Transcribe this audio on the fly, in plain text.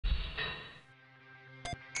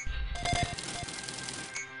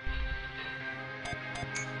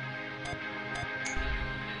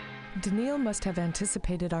Daniil must have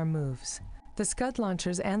anticipated our moves. The Scud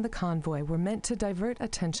launchers and the convoy were meant to divert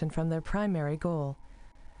attention from their primary goal.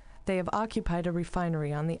 They have occupied a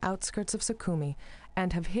refinery on the outskirts of Sukumi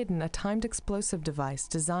and have hidden a timed explosive device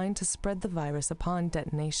designed to spread the virus upon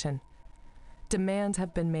detonation. Demands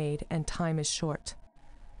have been made and time is short.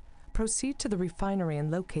 Proceed to the refinery and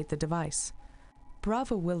locate the device.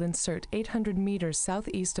 Bravo will insert 800 meters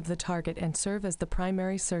southeast of the target and serve as the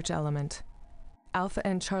primary search element. Alpha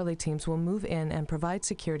and Charlie teams will move in and provide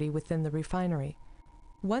security within the refinery.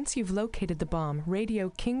 Once you've located the bomb, radio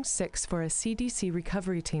King 6 for a CDC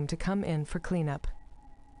recovery team to come in for cleanup.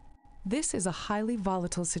 This is a highly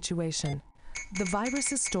volatile situation. The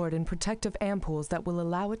virus is stored in protective ampoules that will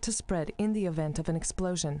allow it to spread in the event of an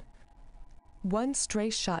explosion. One stray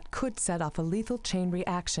shot could set off a lethal chain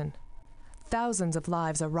reaction. Thousands of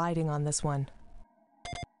lives are riding on this one.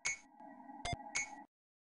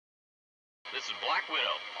 This is Black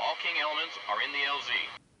Widow. All King elements are in the LZ.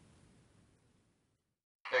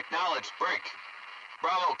 Acknowledged, break.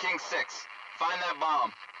 Bravo, King 6. Find that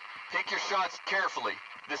bomb. Pick your shots carefully.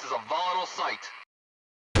 This is a volatile site.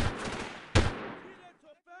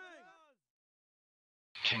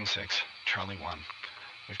 King 6, Charlie 1.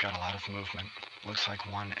 We've got a lot of movement. Looks like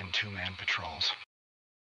 1- and 2-man patrols.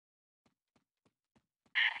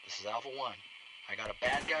 This is Alpha 1. I got a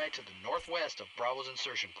bad guy to the northwest of Bravo's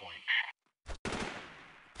insertion point.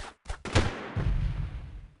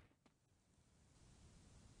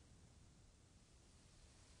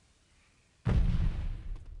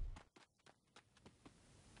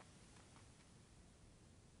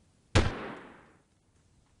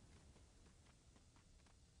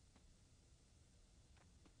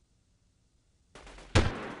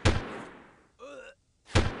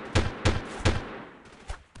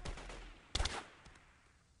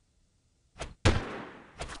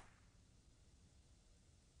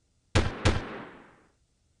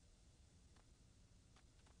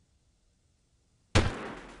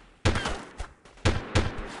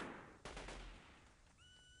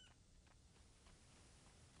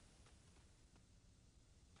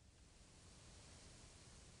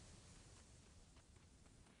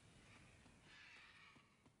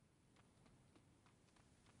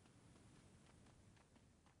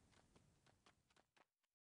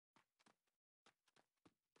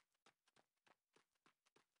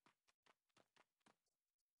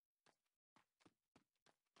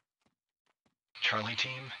 Charlie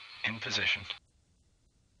team, in position.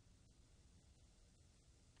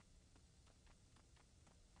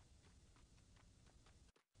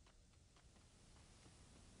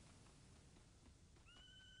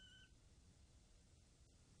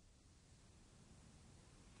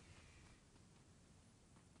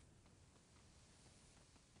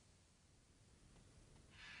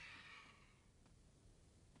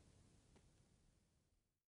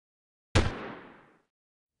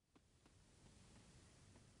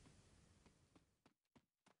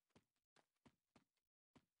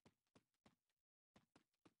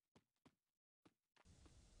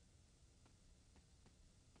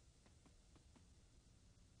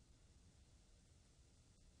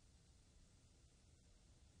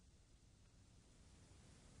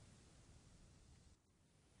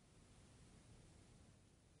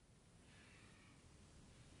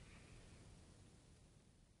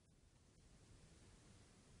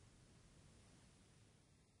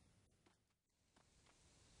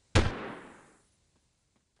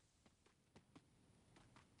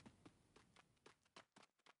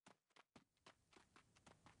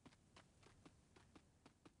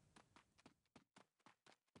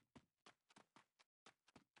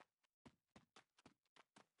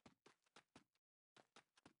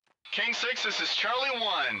 King 6, this is Charlie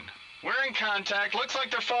 1. We're in contact. Looks like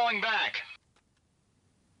they're falling back.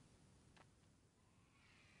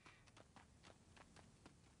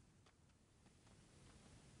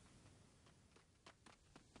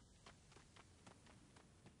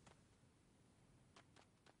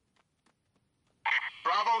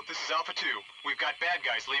 Bravo, this is Alpha 2. We've got bad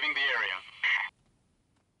guys leaving the area.